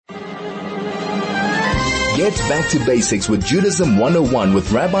Get back to basics with Judaism 101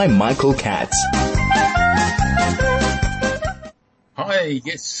 with Rabbi Michael Katz. Hi,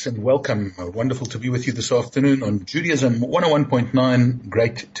 yes, and welcome. Wonderful to be with you this afternoon on Judaism 101.9.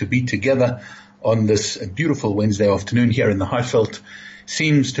 Great to be together on this beautiful Wednesday afternoon here in the Highveld.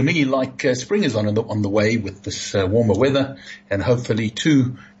 Seems to me like spring is on the way with this warmer weather, and hopefully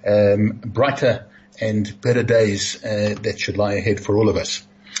two brighter and better days that should lie ahead for all of us.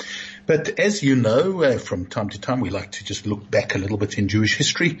 But as you know, from time to time, we like to just look back a little bit in Jewish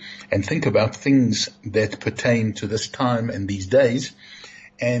history and think about things that pertain to this time and these days.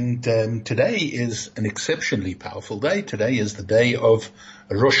 And today is an exceptionally powerful day. Today is the day of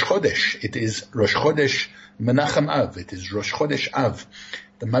Rosh Chodesh. It is Rosh Chodesh Menachem Av. It is Rosh Chodesh Av.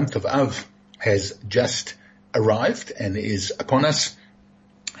 The month of Av has just arrived and is upon us.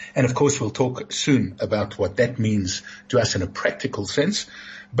 And of course, we'll talk soon about what that means to us in a practical sense.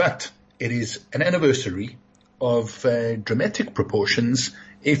 But it is an anniversary of dramatic proportions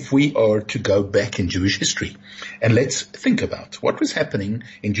if we are to go back in Jewish history. And let's think about what was happening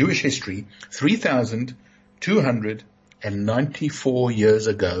in Jewish history 3,294 years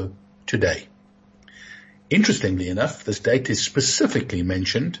ago today. Interestingly enough, this date is specifically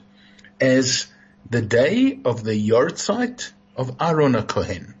mentioned as the day of the Yortzeit of Aaron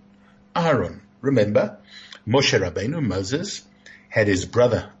HaKohen. Aaron, remember, Moshe Rabbeinu, Moses, had his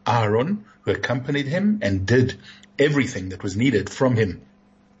brother Aaron who accompanied him and did everything that was needed from him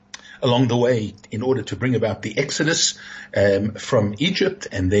along the way in order to bring about the Exodus from Egypt.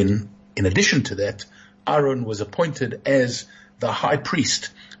 And then in addition to that, Aaron was appointed as the high priest,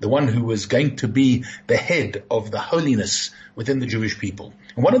 the one who was going to be the head of the holiness within the Jewish people.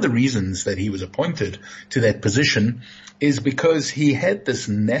 And one of the reasons that he was appointed to that position is because he had this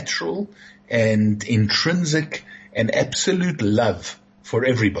natural and intrinsic and absolute love for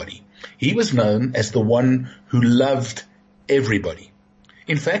everybody. He was known as the one who loved everybody.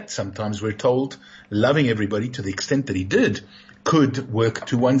 In fact, sometimes we're told loving everybody to the extent that he did could work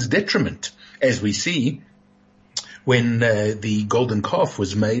to one's detriment. As we see when the golden calf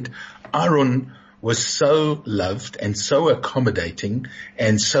was made, Aaron was so loved and so accommodating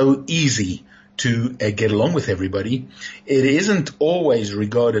and so easy to get along with everybody. It isn't always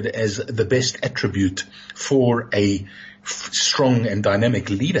regarded as the best attribute for a strong and dynamic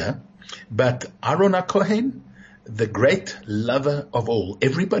leader, but Aaron HaKohen, the great lover of all,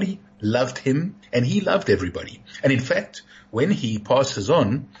 everybody loved him and he loved everybody. And in fact, when he passes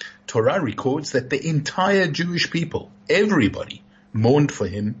on, Torah records that the entire Jewish people, everybody, mourned for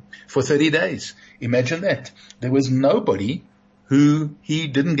him for 30 days. Imagine that. There was nobody who he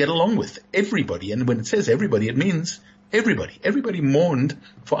didn't get along with. Everybody. And when it says everybody, it means everybody. Everybody mourned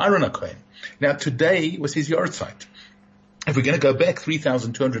for Aaron HaKohen. Now today was his Yortzeit. If we're going to go back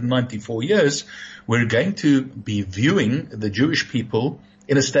 3,294 years, we're going to be viewing the Jewish people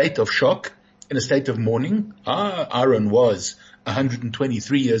in a state of shock, in a state of mourning. Aaron was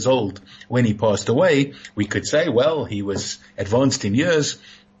 123 years old when he passed away. We could say, well, he was advanced in years.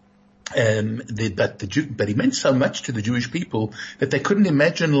 But he meant so much to the Jewish people that they couldn't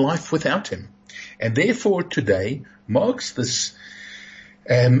imagine life without him. And therefore today marks this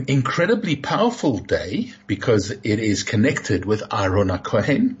incredibly powerful day because it is connected with Aaron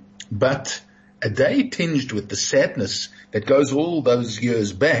HaKohen, but a day tinged with the sadness that goes all those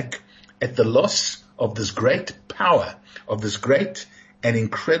years back at the loss of this great power, of this great and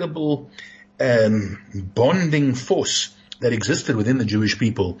incredible bonding force that existed within the Jewish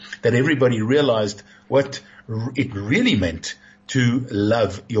people, that everybody realized what it really meant to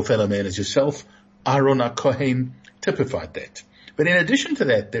love your fellow man as yourself. Aaron HaKohen typified that. But in addition to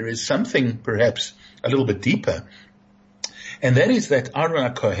that, there is something perhaps a little bit deeper, and that is that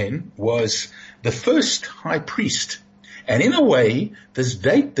Aaron HaKohen was the first high priest. And in a way, this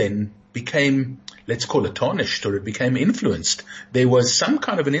date then became, let's call it tarnished, or it became influenced. There was some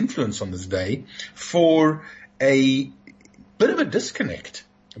kind of an influence on this day for a bit of a disconnect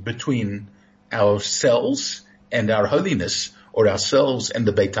between ourselves and our holiness, or ourselves and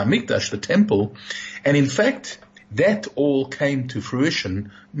the Beit HaMikdash, the temple. And in fact, that all came to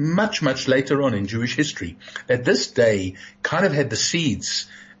fruition much, much later on in Jewish history. That this day kind of had the seeds.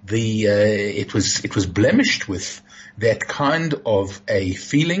 It was blemished with that kind of a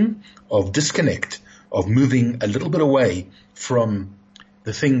feeling of disconnect, of moving a little bit away from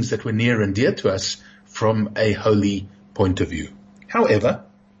the things that were near and dear to us from a holy point of view. However,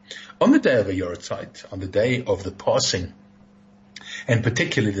 on the day of a Yortzeit, on the day of the passing, and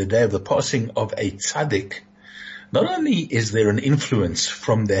particularly the day of the passing of a tzaddik, not only is there an influence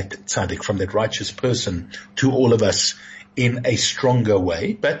from that tzaddik, from that righteous person, to all of us in a stronger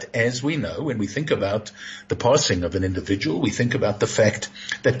way. But as we know, when we think about the passing of an individual, we think about the fact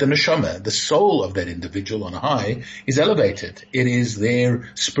that the neshama, the soul of that individual on high, is elevated. It is their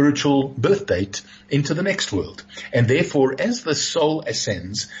spiritual birth date into the next world. And therefore, as the soul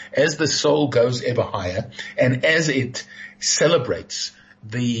ascends, as the soul goes ever higher, and as it celebrates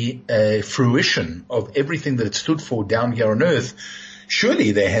the fruition of everything that it stood for down here on earth,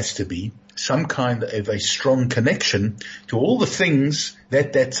 surely there has to be some kind of a strong connection to all the things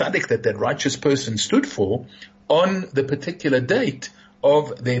that tzaddik, that righteous person stood for on the particular date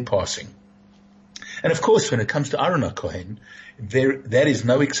of their passing. And of course, when it comes to Aaron HaKohen, that is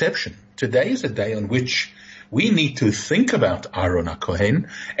no exception. Today is a day on which we need to think about Aaron HaKohen,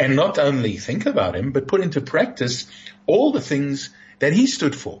 and not only think about him, but put into practice all the things that he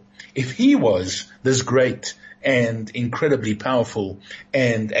stood for. If he was this great and incredibly powerful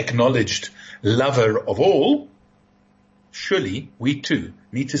and acknowledged lover of all, surely we too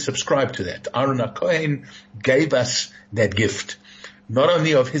need to subscribe to that. Aaron HaKohen gave us that gift, not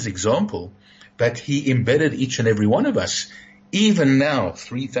only of his example, but he embedded each and every one of us. Even now,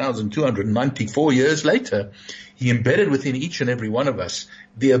 3,294 years later, he embedded within each and every one of us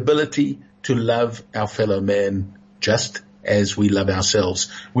the ability to love our fellow man just as we love ourselves,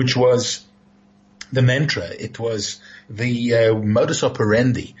 which was the mantra. It was the modus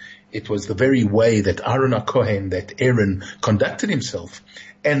operandi. It was the very way that Aaron HaKohen, that Aaron, conducted himself.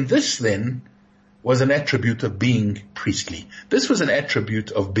 And this then was an attribute of being priestly. This was an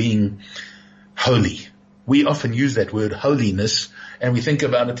attribute of being holy. We often use that word holiness, and we think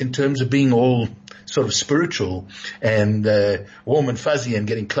about it in terms of being all sort of spiritual and warm and fuzzy and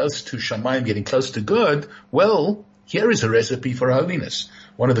getting close to Shamayim, getting close to God. Well, here is a recipe for holiness.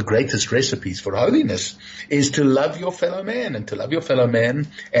 One of the greatest recipes for holiness is to love your fellow man, and to love your fellow man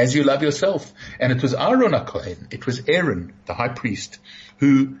as you love yourself. And it was Aaron HaKohen, it was Aaron, the high priest,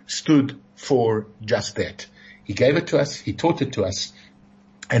 who stood for just that. He gave it to us, he taught it to us,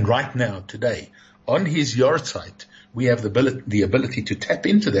 and right now, today, on his yahrzeit, we have the ability to tap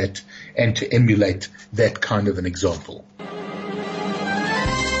into that and to emulate that kind of an example.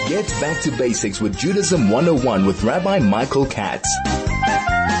 Get back to basics with Judaism 101 with Rabbi Michael Katz.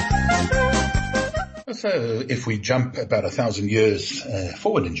 So if we jump about 1,000 years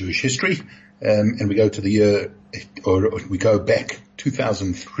forward in Jewish history, and we go to the year, or we go back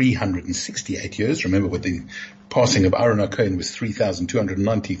 2,368 years, remember what the passing of Aaron HaKohen was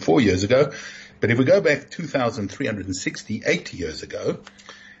 3,294 years ago, but if we go back 2,368 years ago,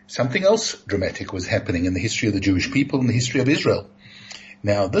 something else dramatic was happening in the history of the Jewish people, in the history of Israel.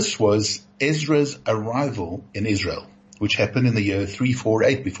 Now, this was Ezra's arrival in Israel, which happened in the year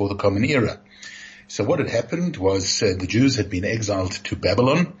 348 before the Common Era. So what had happened was the Jews had been exiled to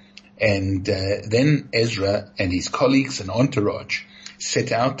Babylon, and then Ezra and his colleagues and entourage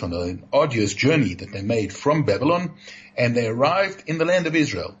set out on an arduous journey that they made from Babylon, and they arrived in the land of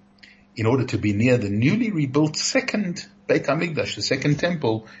Israel in order to be near the newly rebuilt second Beit HaMikdash, the second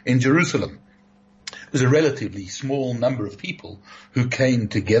temple in Jerusalem. It was a relatively small number of people who came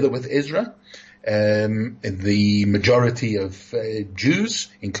together with Ezra. The majority of Jews,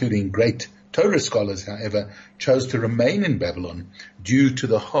 including great Torah scholars, however, chose to remain in Babylon due to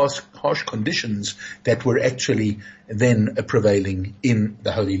the harsh conditions that were actually then prevailing in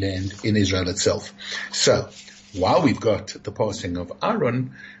the Holy Land, in Israel itself. So, while we've got the passing of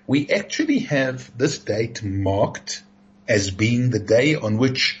Aaron, we actually have this date marked as being the day on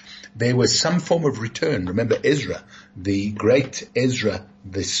which there was some form of return. Remember Ezra, the great Ezra,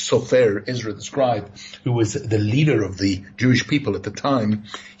 the Sofer, Ezra the scribe, who was the leader of the Jewish people at the time.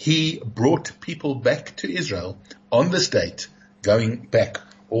 He brought people back to Israel on this date, going back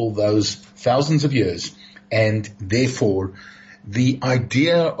all those thousands of years. And therefore, the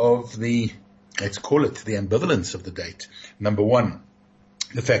idea of let's call it the ambivalence of the date. Number one,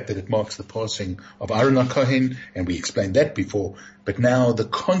 the fact that it marks the passing of Aaron HaKohen, and we explained that before, but now the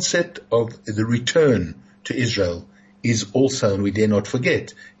concept of the return to Israel is also, and we dare not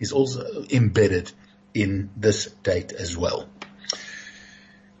forget, is also embedded in this date as well.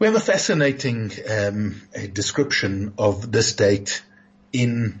 We have a fascinating description of this date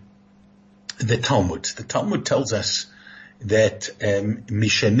in the Talmud. The Talmud tells us that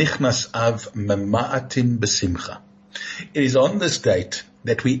Mishenichnas av mema'atim besimcha. It is on this date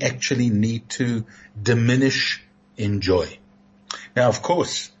that we actually need to diminish in joy. Now, of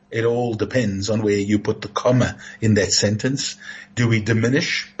course, it all depends on where you put the comma in that sentence. Do we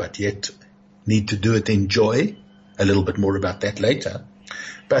diminish, but yet need to do it in joy? A little bit more about that later.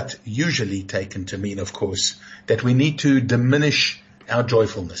 But usually taken to mean, of course, that we need to diminish our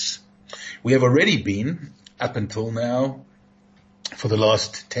joyfulness. We have already been, up until now, For the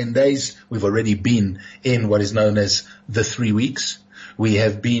last 10 days, we've already been in what is known as the 3 weeks. We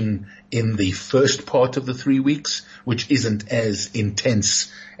have been in the first part of the 3 weeks, which isn't as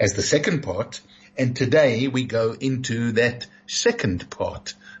intense as the second part. And today we go into that second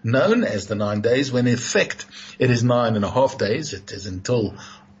part, known as the 9 days, when in effect it is 9.5 days. It is until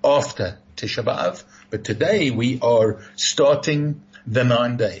after Tisha B'Av. But today we are starting the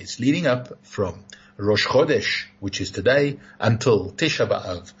 9 days, leading up from Rosh Chodesh, which is today, until Tisha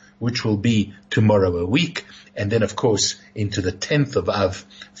B'Av, which will be tomorrow a week, and then of course into the 10th of Av,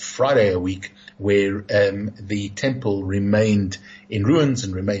 Friday a week, where the temple remained in ruins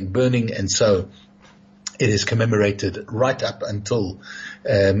and remained burning, and so it is commemorated right up until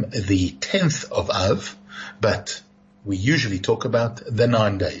the 10th of Av, but we usually talk about the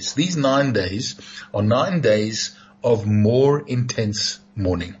 9 days. These 9 days are 9 days of more intense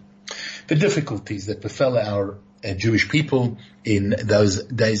mourning. The difficulties that befell our Jewish people in those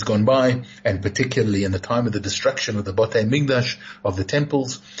days gone by, and particularly in the time of the destruction of the Batei Migdash, of the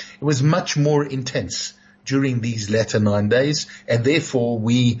temples, it was much more intense during these latter 9 days, and therefore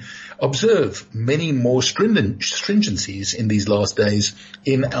we observe many more stringencies in these last days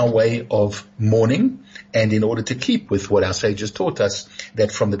in our way of mourning, and in order to keep with what our sages taught us,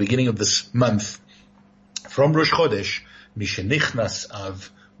 that from the beginning of this month, from Rosh Chodesh, Mishenichnas Av,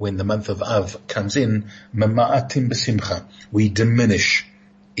 when the month of Av comes in, Mama'atim b'simcha, we diminish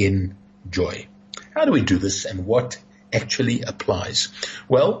in joy. How do we do this, and what actually applies?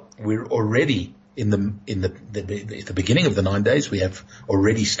 Well, we're already in the beginning of the 9 days. We have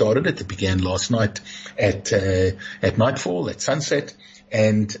already started it. It began last night at nightfall, at sunset,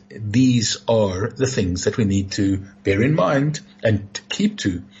 and these are the things that we need to bear in mind and to keep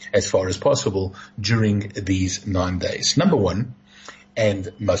to as far as possible during these 9 days. Number one,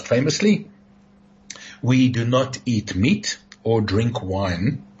 and most famously, we do not eat meat or drink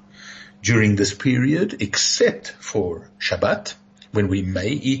wine during this period, except for Shabbat, when we may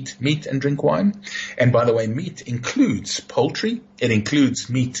eat meat and drink wine. And by the way, meat includes poultry, it includes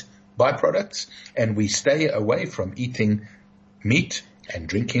meat byproducts, and we stay away from eating meat and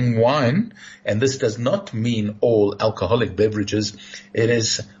drinking wine. And this does not mean all alcoholic beverages. It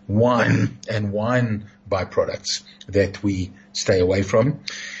is wine and wine byproducts that we stay away from.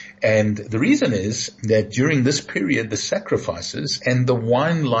 And the reason is that during this period, the sacrifices and the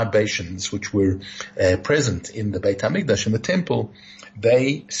wine libations which were present in the Beit HaMikdash, in the temple,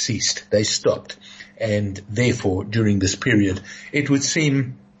 they ceased, they stopped. And therefore, during this period, it would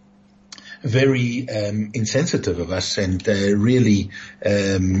seem very insensitive of us, and really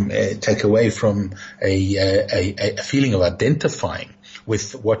take away from a feeling of identifying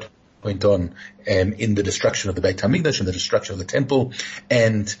with what went on in the destruction of the Beit HaMikdash and the destruction of the temple,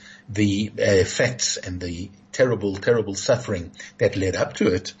 and the effects and the terrible, terrible suffering that led up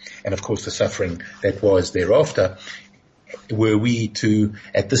to it, and of course the suffering that was thereafter. Were we to,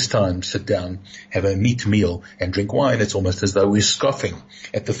 at this time, sit down, have a meat meal and drink wine, it's almost as though we're scoffing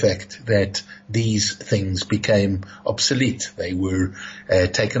at the fact that these things became obsolete. They were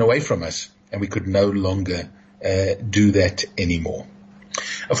taken away from us, and we could no longer do that anymore.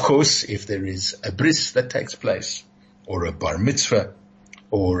 Of course, if there is a bris that takes place, or a bar mitzvah,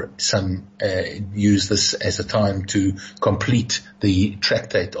 or some use this as a time to complete the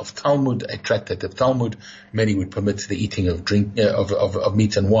tractate of Talmud, a tractate of Talmud, many would permit the eating of of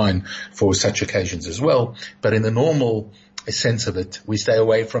meat and wine for such occasions as well. But in the normal sense of it, we stay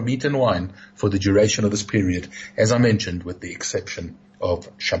away from meat and wine for the duration of this period, as I mentioned, with the exception of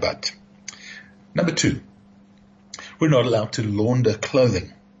Shabbat. Number two, we're not allowed to launder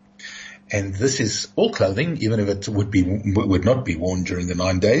clothing. And this is all clothing, even if it would not be worn during the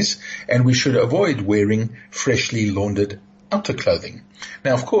 9 days. And we should avoid wearing freshly laundered outer clothing.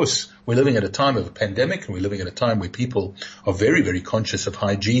 Now, of course, we're living at a time of a pandemic, and we're living at a time where people are very, very conscious of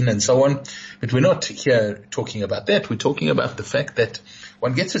hygiene and so on. But we're not here talking about that. We're talking about the fact that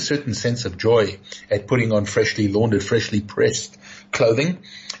one gets a certain sense of joy at putting on freshly laundered, freshly pressed clothing.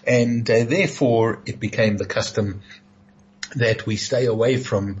 And therefore, it became the custom that we stay away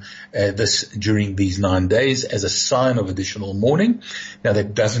from this during these 9 days as a sign of additional mourning. Now,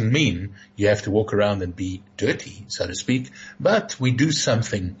 that doesn't mean you have to walk around and be dirty, so to speak, but we do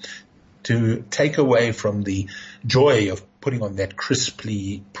something to take away from the joy of putting on that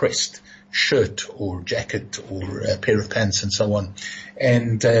crisply pressed shirt or jacket or a pair of pants and so on.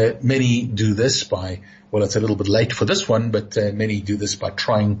 And many do this by, well, it's a little bit late for this one, but many do this by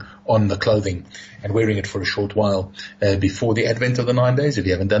trying on the clothing and wearing it for a short while before the advent of the 9 days. If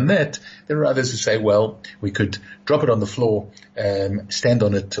you haven't done that, there are others who say, well, we could drop it on the floor, stand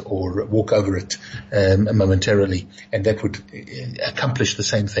on it or walk over it momentarily, and that would accomplish the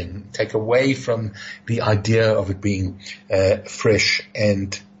same thing. Take away from the idea of it being fresh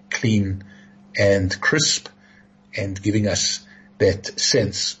and clean and crisp, and giving us that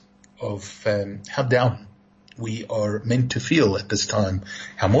sense of how down we are meant to feel at this time,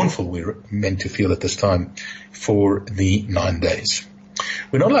 how mournful we're meant to feel at this time for the 9 days.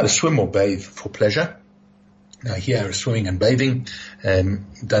 We're not allowed to swim or bathe for pleasure. Now here, swimming and bathing, don't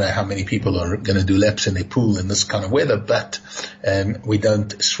know how many people are going to do laps in their pool in this kind of weather, but we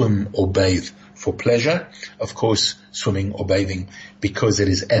don't swim or bathe for pleasure. Of course, swimming or bathing because it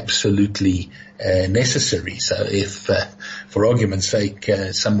is absolutely necessary. So if, for argument's sake,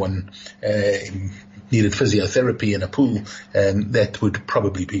 someone needed physiotherapy in a pool, that would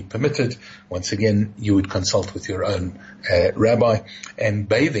probably be permitted. Once again, you would consult with your own rabbi. And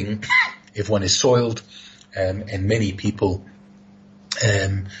bathing, if one is soiled, and many people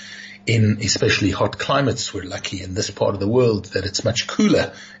in especially hot climates, we're lucky in this part of the world that it's much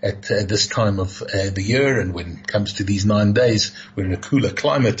cooler at this time of the year, and when it comes to these 9 days, we're in a cooler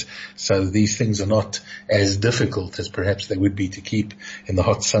climate, so these things are not as difficult as perhaps they would be to keep in the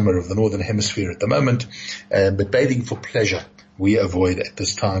hot summer of the northern hemisphere at the moment. But bathing for pleasure we avoid at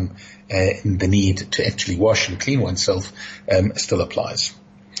this time, and the need to actually wash and clean oneself still applies.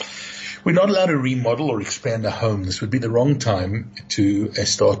 We're not allowed to remodel or expand a home. This would be the wrong time to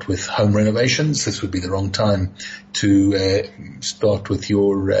start with home renovations. This would be the wrong time to start with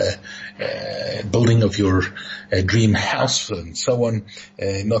your building of your dream house and so on.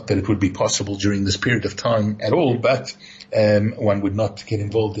 Not that it would be possible during this period of time at all, but one would not get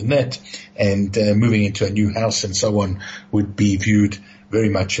involved in that. And moving into a new house and so on would be viewed very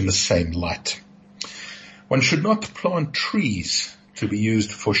much in the same light. One should not plant trees to be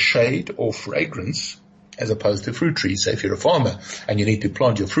used for shade or fragrance as opposed to fruit trees. So if you're a farmer and you need to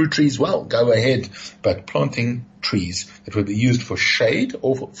plant your fruit trees, well, go ahead. But planting trees that would be used for shade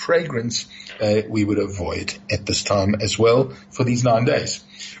or for fragrance, we would avoid at this time as well for these 9 days.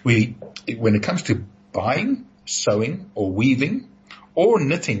 When it comes to buying, sewing or weaving or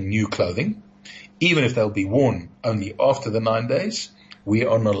knitting new clothing, even if they'll be worn only after the 9 days, we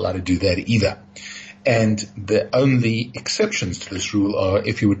are not allowed to do that either. And the only exceptions to this rule are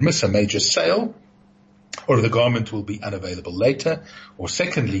if you would miss a major sale, or the garment will be unavailable later, or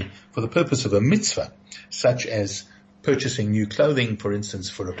secondly, for the purpose of a mitzvah, such as purchasing new clothing, for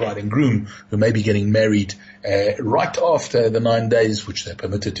instance, for a bride and groom who may be getting married right after the 9 days, which they're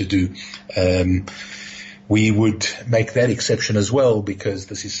permitted to do. We would make that exception as well, because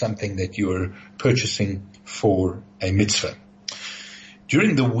this is something that you're purchasing for a mitzvah.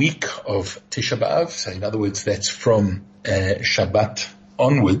 During the week of Tisha B'Av, so in other words, that's from Shabbat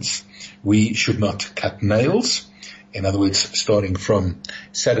onwards, we should not cut nails. In other words, starting from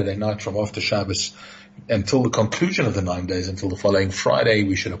Saturday night, from after Shabbos until the conclusion of the 9 days, until the following Friday,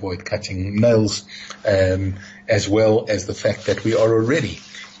 we should avoid cutting nails, as well as the fact that we are already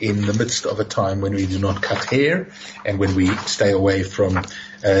in the midst of a time when we do not cut hair and when we stay away from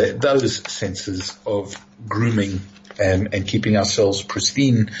those senses of grooming and keeping ourselves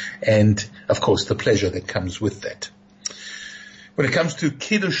pristine, and of course the pleasure that comes with that. When it comes to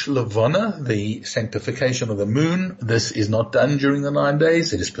Kiddush Levana, the sanctification of the moon, this is not done during the 9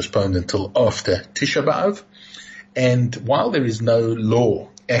 days. It is postponed until after Tisha B'Av. And while there is no law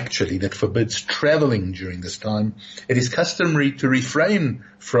actually that forbids traveling during this time, it is customary to refrain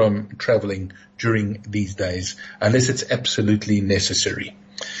from traveling during these days unless it's absolutely necessary.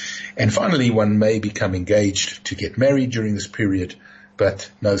 And finally, one may become engaged to get married during this period, but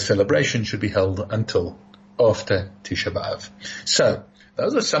no celebration should be held until after Tisha B'Av. So,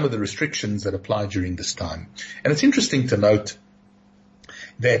 those are some of the restrictions that apply during this time. And it's interesting to note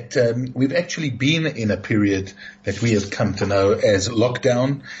that we've actually been in a period that we have come to know as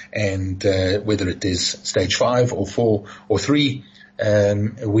lockdown, and whether it is stage 5 or 4 or 3,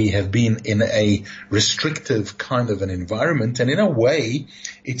 we have been in a restrictive kind of an environment, and in a way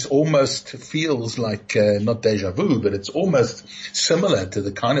it almost feels like not deja vu, but it's almost similar to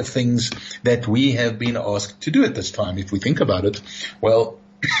the kind of things that we have been asked to do at this time. If we think about it, well,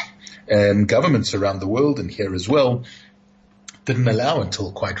 governments around the world and here as well didn't allow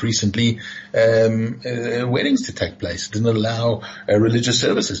until quite recently weddings to take place, didn't allow religious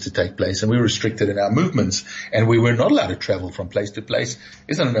services to take place, and we were restricted in our movements, and we were not allowed to travel from place to place.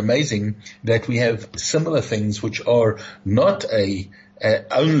 Isn't it amazing that we have similar things which are not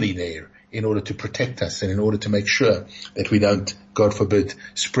only there in order to protect us and in order to make sure that we don't, God forbid,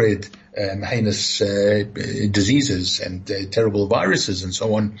 spread heinous diseases and terrible viruses and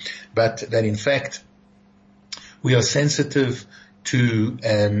so on, but that in fact we are sensitive to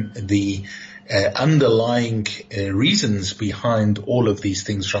the underlying reasons behind all of these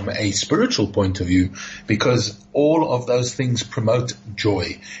things from a spiritual point of view, because all of those things promote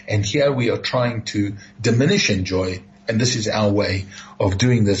joy. And here we are trying to diminish in joy, and this is our way of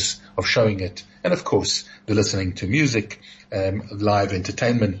doing this, of showing it. And of course, the listening to music, live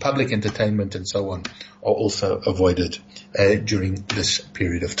entertainment, public entertainment, and so on are also avoided during this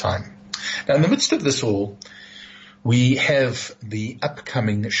period of time. Now, in the midst of this all, we have the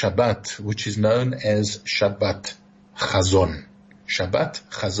upcoming Shabbat, which is known as Shabbat Chazon. Shabbat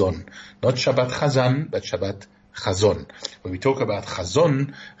Chazon. Not Shabbat Chazan, but Shabbat Chazon. When we talk about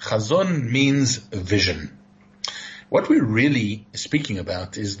Chazon, Chazon means vision. What we're really speaking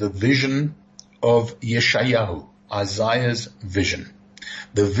about is the vision of Yeshayahu, Isaiah's vision.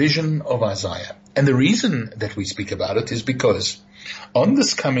 The vision of Isaiah. And the reason that we speak about it is because on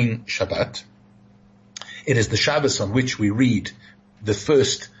this coming Shabbat, it is the Shabbos on which we read the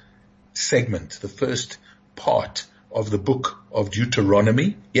first segment, the first part of the book of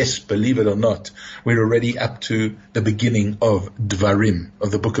Deuteronomy. Yes, believe it or not, we're already up to the beginning of Dvarim,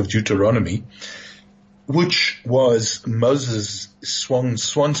 of the book of Deuteronomy, which was Moses' swan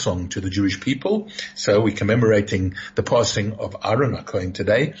song to the Jewish people. So we're commemorating the passing of Aaron HaKohen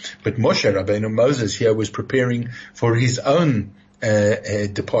today. But Moshe Rabbeinu, Moses here, was preparing for his own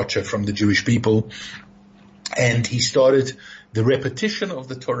departure from the Jewish people. And he started the repetition of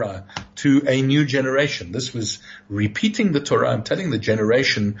the Torah to a new generation. This was repeating the Torah and telling the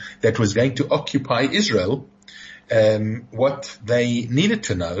generation that was going to occupy Israel what they needed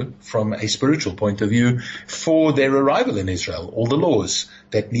to know from a spiritual point of view for their arrival in Israel, all the laws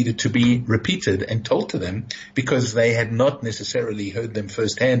that needed to be repeated and told to them, because they had not necessarily heard them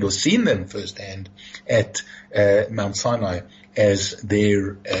firsthand or seen them firsthand at Mount Sinai as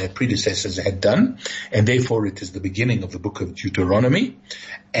their predecessors had done. And therefore it is the beginning of the book of Deuteronomy,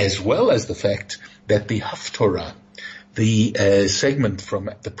 as well as the fact that the Haftorah, the segment from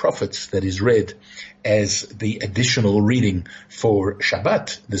the prophets that is read as the additional reading for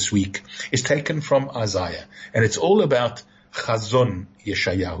Shabbat this week, is taken from Isaiah. And it's all about Chazon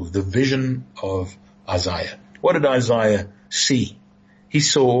Yeshayahu, the vision of Isaiah. What did Isaiah see? He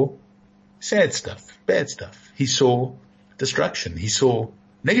saw sad stuff, bad stuff. He saw destruction. He saw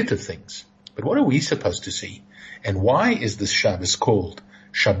negative things. But what are we supposed to see? And why is this Shabbos called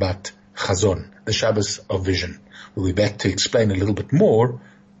Shabbat Chazon, the Shabbos of vision? We'll be back to explain a little bit more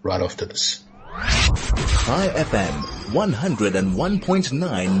right after this. High FM,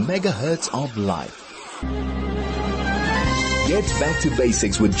 101.9 megahertz of life. Get back to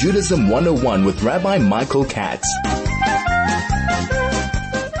basics with Judaism 101 with Rabbi Michael Katz.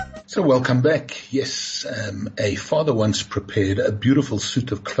 So welcome back. Yes, a father once prepared a beautiful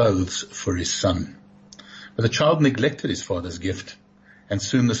suit of clothes for his son. But the child neglected his father's gift, and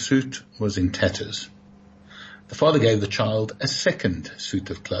soon the suit was in tatters. The father gave the child a second suit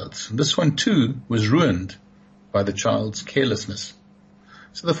of clothes, and this one too was ruined by the child's carelessness.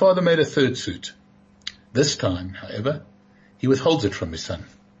 So the father made a third suit. This time, however, he withholds it from his son.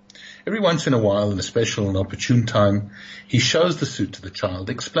 Every once in a while, in a special and opportune time, he shows the suit to the child,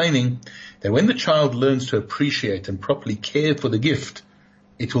 explaining that when the child learns to appreciate and properly care for the gift,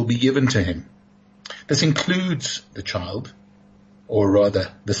 it will be given to him. This includes the child, or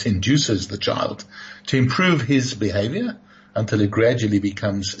rather, this induces the child to improve his behavior until it gradually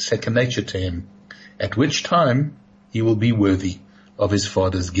becomes second nature to him, at which time he will be worthy of his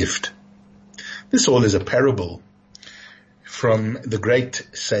father's gift. This all is a parable from the great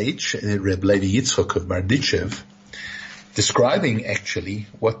sage, Reb Levi Yitzchok of Berditchev, describing actually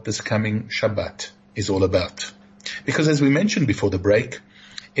what this coming Shabbat is all about. Because as we mentioned before the break,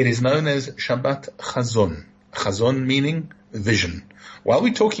 it is known as Shabbat Chazon. Chazon meaning vision. While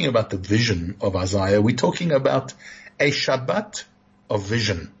we're talking about the vision of Isaiah, we're talking about a Shabbat of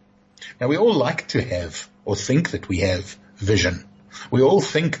vision. Now we all like to have or think that we have vision. We all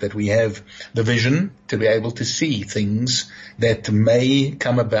think that we have the vision to be able to see things that may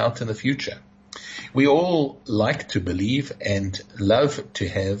come about in the future. We all like to believe and love to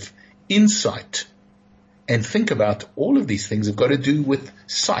have insight and think about all of these things have got to do with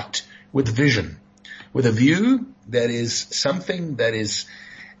sight, with vision, with a view that is something that is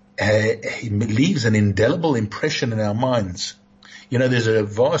leaves an indelible impression in our minds. There's a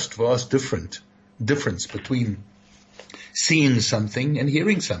vast difference between seeing something and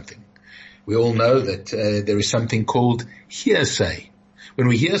hearing something. We all know that there is something called hearsay. When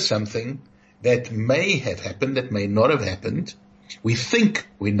we hear something that may have happened, that may not have happened, we think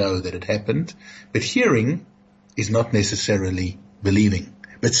we know that it happened, but hearing is not necessarily believing,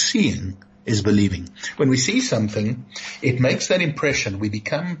 but seeing is believing. When we see something, it makes that impression. We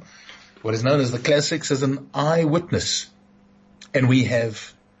become what is known as the classics as an eyewitness. And we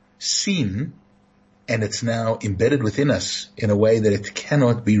have seen, and it's now embedded within us in a way that it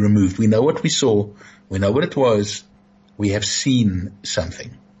cannot be removed. We know what we saw. We know what it was. We have seen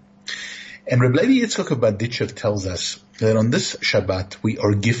something. And Reb Levi Yitzchak of Berditchev tells us that on this Shabbat we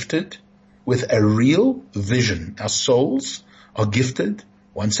are gifted with a real vision. Our souls are gifted,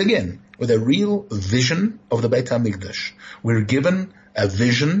 once again, with a real vision of the Beit HaMikdash. We're given a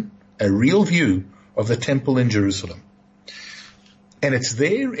vision, a real view of the temple in Jerusalem. And it's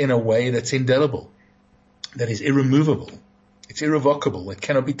there in a way that's indelible, that is irremovable. It's irrevocable. It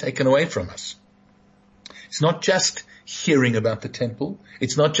cannot be taken away from us. It's not just hearing about the temple.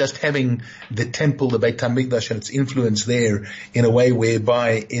 It's not just having the temple, the Beit HaMikdash, and its influence there in a way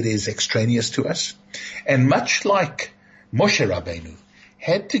whereby it is extraneous to us. And much like Moshe Rabbeinu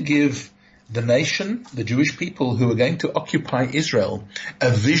had to give the nation, the Jewish people who were going to occupy Israel,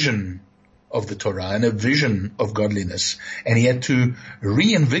 a vision of the Torah and a vision of godliness, and he had to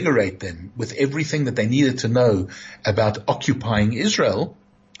reinvigorate them with everything that they needed to know about occupying Israel.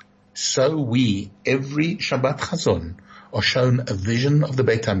 So we, every Shabbat Chazon, are shown a vision of the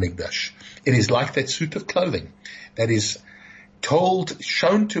Beit HaMikdash. It is like that suit of clothing that is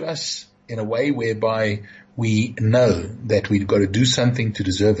shown to us in a way whereby we know that we've got to do something to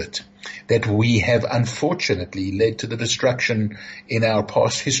deserve it, that we have unfortunately led to the destruction in our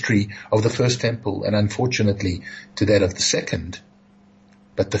past history of the first temple, and unfortunately to that of the second.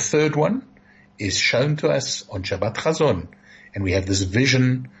 But the third one is shown to us on Shabbat Chazon, and we have this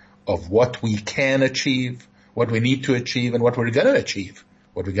vision of what we can achieve, what we need to achieve, and what we're going to achieve,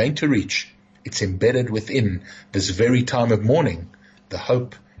 what we're going to reach. It's embedded within this very time of mourning, the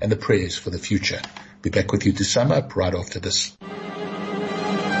hope and the prayers for the future. Be back with you to sum up right after this.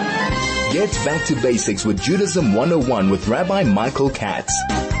 Get back to basics with Judaism 101 with Rabbi Michael Katz.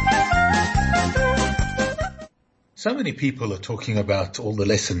 So many people are talking about all the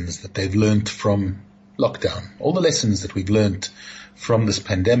lessons that they've learned from lockdown, all the lessons that we've learned from this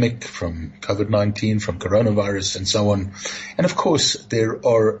pandemic, from COVID-19, from coronavirus, and so on. And of course, there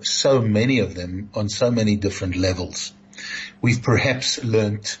are so many of them on so many different levels. We've perhaps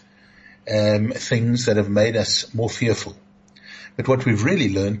learned things that have made us more fearful. But what we've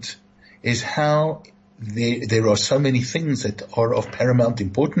really learned is how there are so many things that are of paramount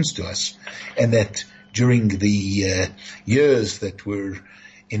importance to us, and that during the years that were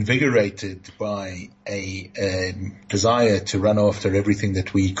invigorated by a desire to run after everything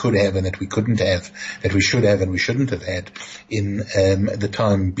that we could have and that we couldn't have, that we should have and we shouldn't have had in the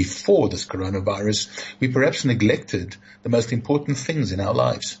time before this coronavirus, we perhaps neglected the most important things in our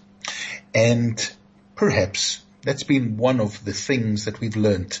lives. And perhaps that's been one of the things that we've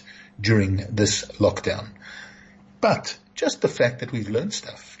learnt during this lockdown. But just the fact that we've learned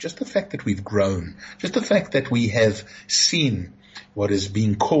stuff, just the fact that we've grown, just the fact that we have seen what is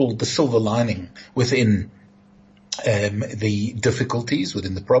being called the silver lining within the difficulties,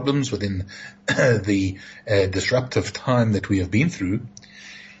 within the problems, within the disruptive time that we have been through,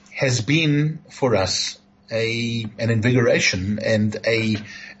 has been for us an invigoration and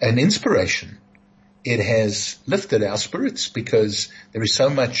an inspiration. It has lifted our spirits because there is so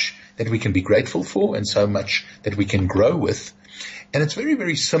much that we can be grateful for and so much that we can grow with. And it's very,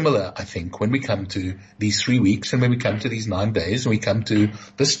 very similar, I think, when we come to these 3 weeks and when we come to these 9 days and we come to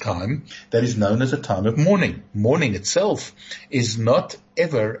this time that is known as a time of mourning. Mourning itself is not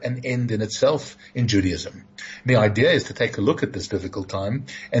ever an end in itself in Judaism. The idea is to take a look at this difficult time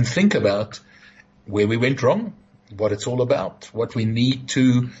and think about where we went wrong, what it's all about, what we need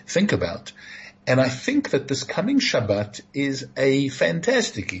to think about. And I think that this coming Shabbat is a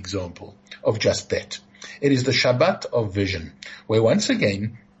fantastic example of just that. It is the Shabbat of vision, where once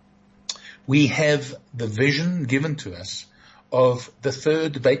again we have the vision given to us of the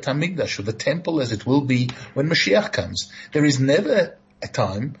third Beit HaMikdash, or the temple as it will be when Mashiach comes. There is never a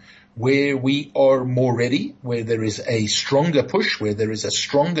time where we are more ready, where there is a stronger push, where there is a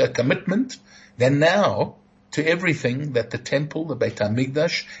stronger commitment than now to everything that the temple, the Beit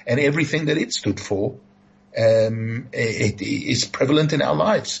HaMikdash, and everything that it stood for, it is prevalent in our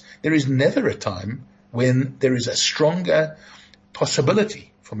lives. There is never a time when there is a stronger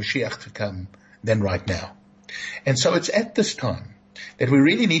possibility for Mashiach to come than right now. And so it's at this time that we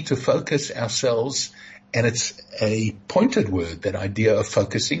really need to focus ourselves, and it's a pointed word, that idea of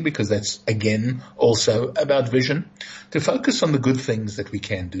focusing, because that's again also about vision, to focus on the good things that we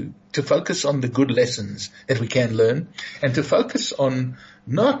can do, to focus on the good lessons that we can learn, and to focus on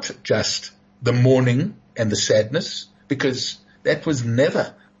not just the mourning and the sadness, because that was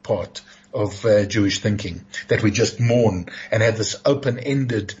never part of Jewish thinking, that we just mourn and have this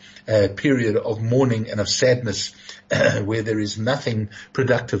open-ended period of mourning and of sadness where there is nothing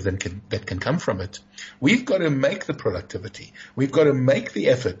productive that can come from it. We've got to make the productivity. We've got to make the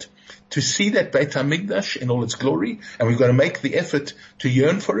effort to see that Beit HaMikdash in all its glory, and we've got to make the effort to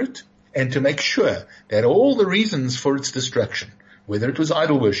yearn for it and to make sure that all the reasons for its destruction, whether it was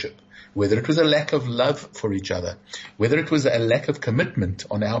idol worship, whether it was a lack of love for each other, whether it was a lack of commitment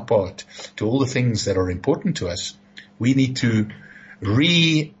on our part to all the things that are important to us, we need to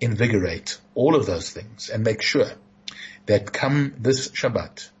reinvigorate all of those things and make sure that come this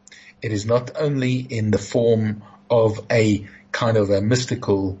Shabbat, it is not only in the form of a kind of a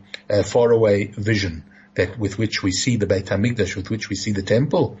mystical, faraway vision that with which we see the Beit HaMikdash, with which we see the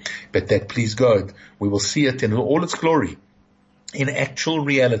temple, but that, please God, we will see it in all its glory, in actual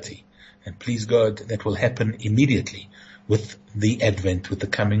reality. And please God, that will happen immediately with the advent, with the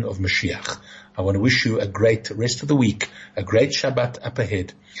coming of Mashiach. I want to wish you a great rest of the week, a great Shabbat up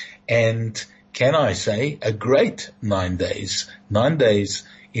ahead, and can I say, a great 9 days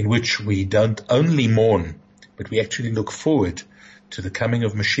in which we don't only mourn, but we actually look forward to the coming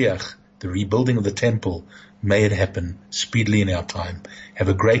of Mashiach, the rebuilding of the temple. May it happen speedily in our time. Have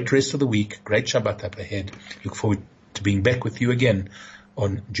a great rest of the week, great Shabbat up ahead. Look forward to being back with you again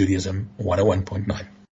on Judaism 101.9.